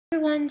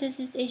everyone, this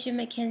is Asia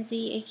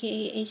Mackenzie,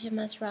 aka Asia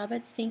Mas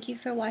Roberts. Thank you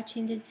for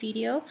watching this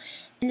video.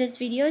 And this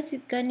video is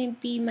going to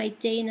be my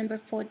day number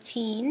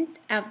 14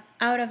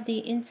 out of the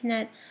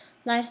Internet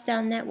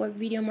Lifestyle Network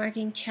Video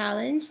Marketing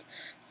Challenge.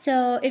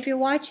 So if you're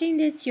watching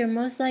this, you're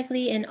most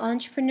likely an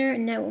entrepreneur, a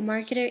network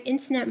marketer,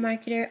 internet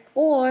marketer,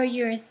 or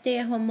you're a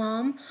stay-at-home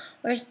mom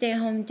or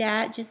stay-at-home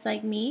dad just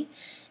like me.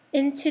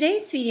 In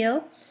today's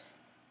video,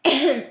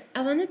 I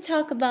want to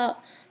talk about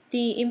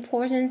the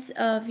importance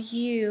of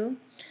you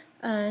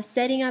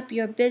setting up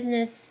your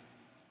business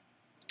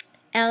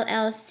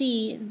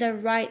LLC the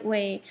right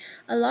way.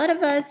 A lot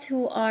of us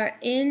who are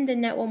in the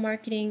network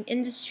marketing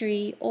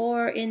industry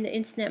or in the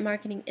internet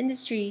marketing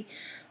industry,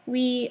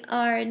 we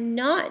are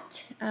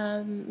not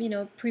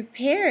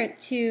prepared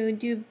to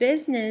do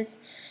business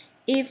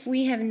if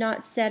we have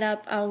not set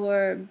up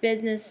our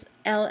business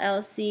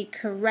LLC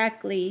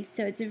correctly.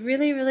 So it's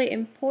really, really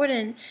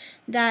important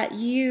that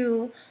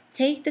you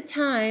take the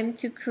time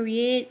to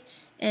create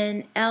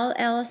an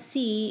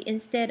LLC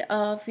instead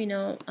of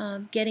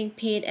getting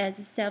paid as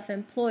a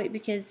self-employed,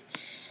 because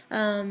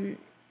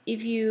if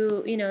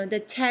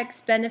the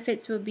tax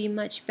benefits will be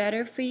much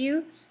better for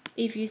you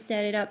if you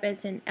set it up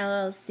as an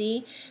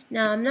LLC.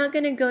 Now, I'm not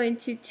going to go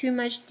into too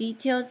much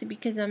details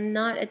because I'm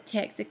not a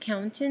tax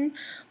accountant,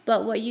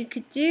 but what you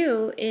could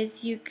do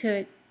is you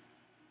could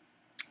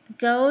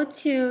go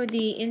to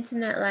the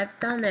Internet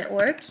Lifestyle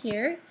Network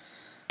here.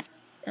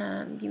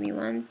 Give me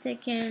one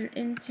second.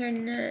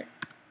 Internet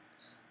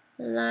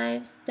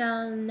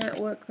Lifestyle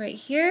Network right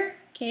here.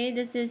 Okay,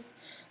 this is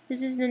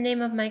the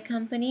name of my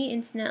company,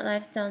 Internet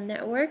Lifestyle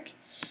Network.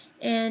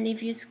 And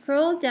if you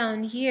scroll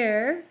down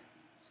here,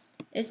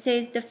 it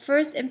says the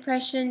first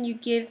impression you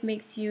give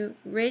makes you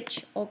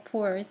rich or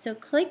poor. So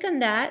click on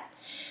that,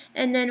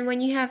 and then when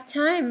you have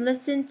time,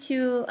 listen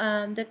to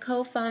the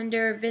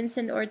co-founder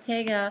Vincent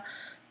Ortega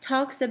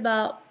talks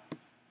about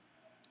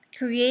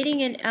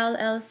creating an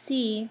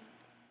LLC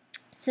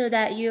so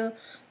that you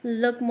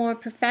look more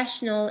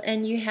professional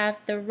and you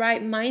have the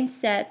right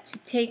mindset to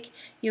take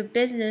your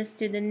business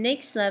to the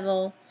next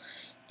level.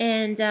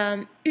 And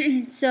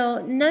so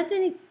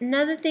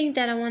another thing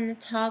that I want to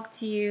talk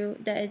to you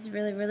that is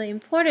really, really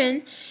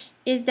important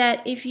is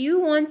that if you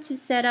want to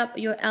set up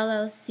your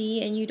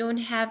LLC and you don't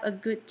have a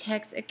good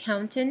tax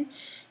accountant,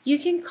 you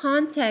can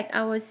contact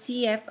our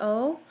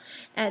CFO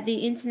at the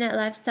Internet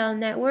Lifestyle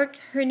Network.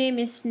 Her name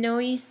is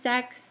Snowy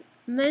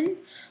Saxman.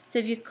 So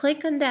if you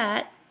click on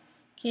that,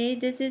 okay,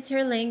 this is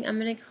her link. I'm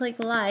going to click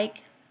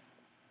like.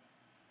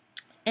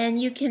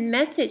 And you can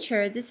message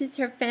her. This is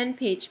her fan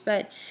page,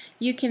 but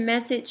you can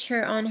message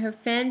her on her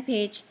fan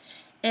page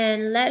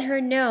and let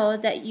her know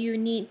that you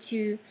need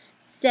to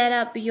set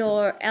up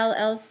your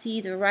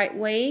LLC the right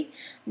way.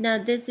 Now,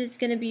 this is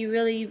going to be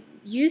really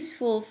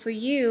useful for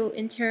you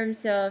in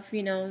terms of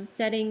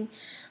setting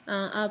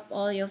up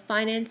all your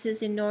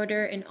finances in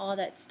order and all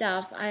that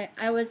stuff.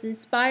 I was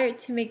inspired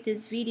to make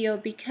this video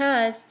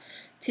because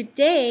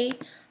today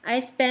I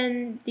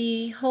spent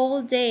the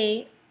whole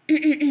day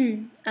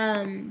doing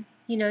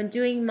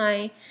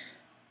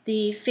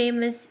the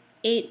famous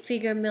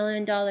 8-figure $1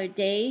 million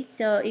day.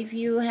 So if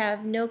you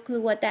have no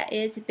clue what that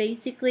is,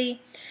 basically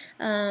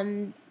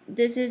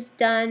this is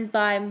done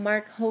by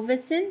Mark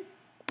Hovison.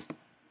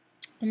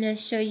 I'm going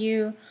to show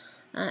you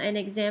an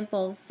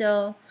example.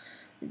 So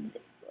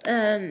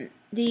this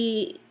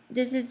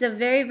is a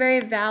very, very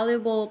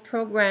valuable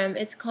program.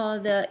 It's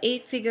called the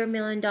 8-figure $1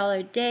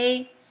 million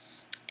day,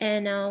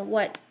 and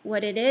what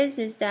it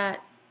is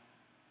that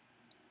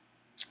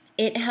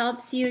it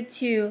helps you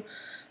to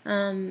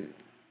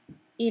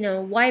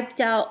wipe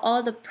out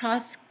all the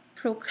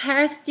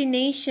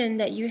procrastination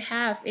that you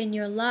have in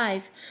your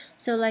life.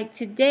 So like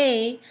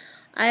today,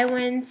 I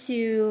went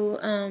to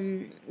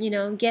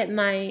get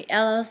my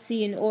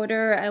LLC in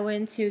order. I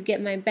went to get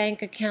my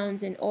bank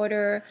accounts in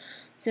order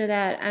so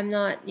that I'm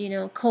not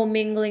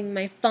commingling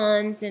my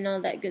funds and all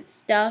that good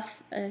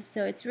stuff.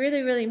 So it's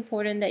really, really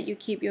important that you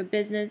keep your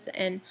business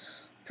and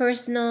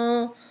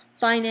personal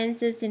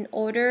finances in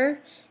order,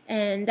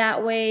 and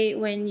that way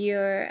when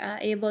you're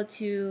able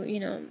to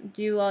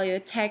do all your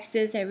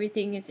taxes,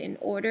 everything is in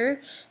order.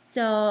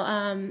 So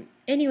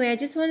anyway, I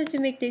just wanted to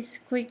make this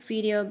quick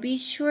video. Be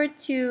sure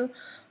to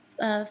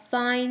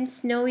find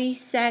Snowy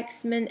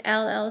Saxman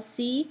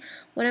LLC.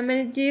 What I'm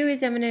going to do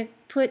is I'm going to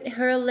put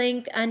her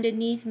link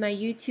underneath my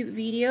YouTube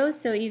video.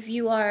 So if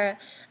you are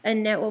a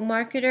network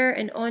marketer,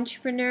 an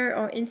entrepreneur,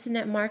 or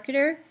internet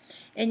marketer,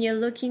 and you're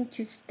looking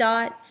to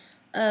start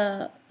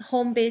a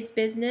home-based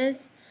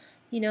business,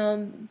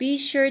 be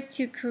sure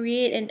to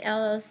create an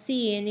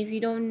LLC. And if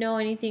you don't know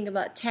anything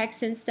about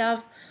tax and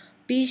stuff,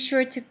 be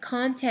sure to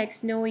contact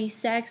Snowy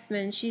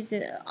Saxman. She's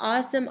an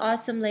awesome,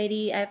 awesome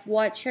lady. I've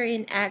watched her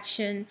in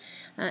action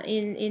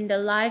in the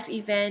live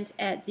event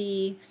at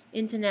the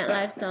Internet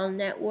Lifestyle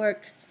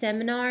Network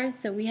seminar.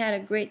 So we had a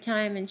great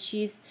time, and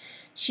she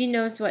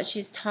knows what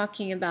she's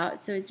talking about.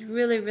 So it's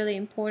really, really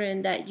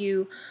important that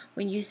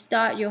when you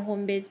start your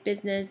home-based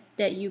business,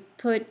 that you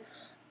put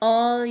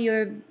all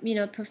your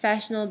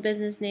professional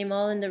business name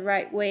all in the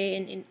right way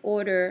and in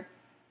order,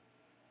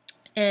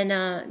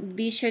 And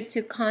be sure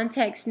to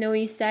contact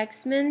Snowy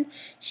Saxman.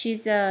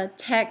 She's a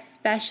tech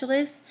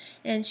specialist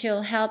and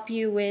she'll help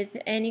you with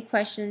any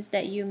questions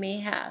that you may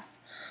have.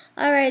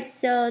 Alright,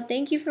 so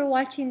thank you for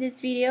watching this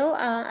video.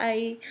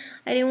 I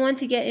didn't want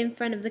to get in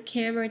front of the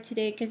camera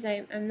today because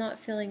I'm not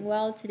feeling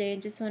well today. I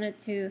just wanted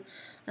to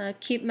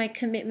keep my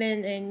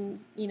commitment and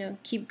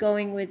keep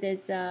going with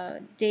this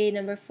day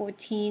number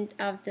 14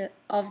 of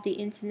the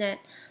Internet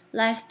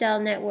Lifestyle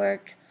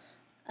Network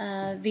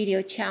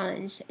video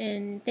challenge.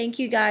 And thank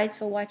you guys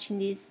for watching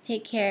this.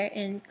 Take care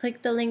and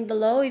click the link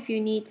below if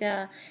you need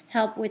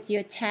help with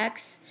your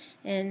tax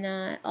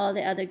and all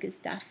the other good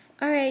stuff.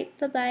 Alright,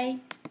 bye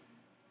bye.